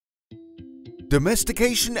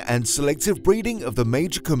Domestication and selective breeding of the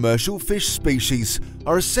major commercial fish species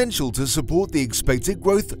are essential to support the expected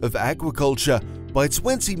growth of aquaculture by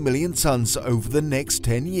 20 million tons over the next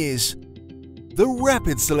 10 years. The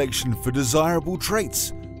rapid selection for desirable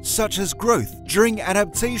traits, such as growth during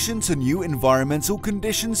adaptation to new environmental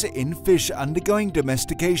conditions in fish undergoing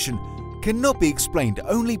domestication, cannot be explained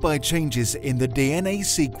only by changes in the DNA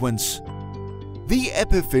sequence. The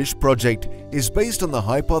EPIFISH project is based on the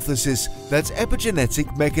hypothesis that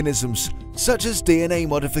epigenetic mechanisms such as DNA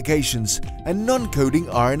modifications and non-coding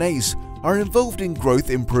RNAs are involved in growth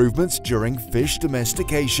improvements during fish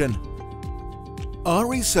domestication. Our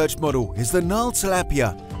research model is the Nile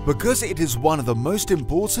tilapia because it is one of the most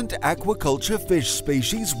important aquaculture fish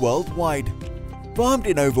species worldwide. Farmed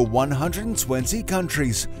in over 120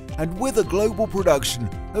 countries and with a global production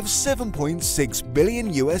of $7.6 billion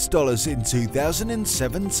in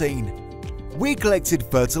 2017. We collected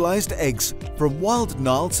fertilized eggs from wild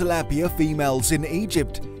Nile tilapia females in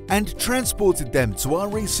Egypt and transported them to our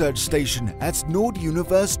research station at Nord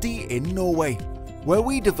University in Norway, where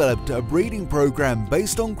we developed a breeding program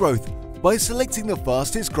based on growth by selecting the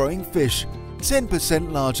fastest growing fish,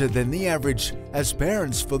 10% larger than the average, as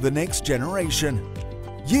parents for the next generation.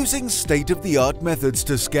 Using state-of-the-art methods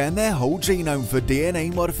to scan their whole genome for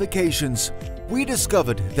DNA modifications, we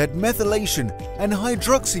discovered that methylation and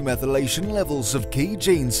hydroxymethylation levels of key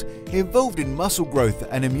genes involved in muscle growth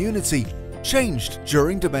and immunity changed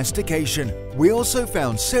during domestication. We also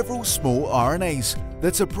found several small RNAs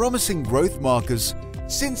that are promising growth markers,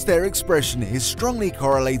 since their expression is strongly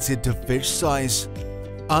correlated to fish size.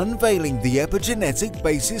 Unveiling the epigenetic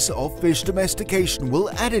basis of fish domestication will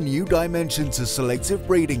add a new dimension to selective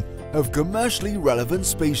breeding of commercially relevant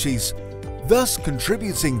species, thus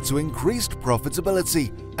contributing to increased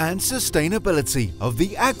profitability and sustainability of the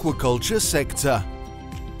aquaculture sector.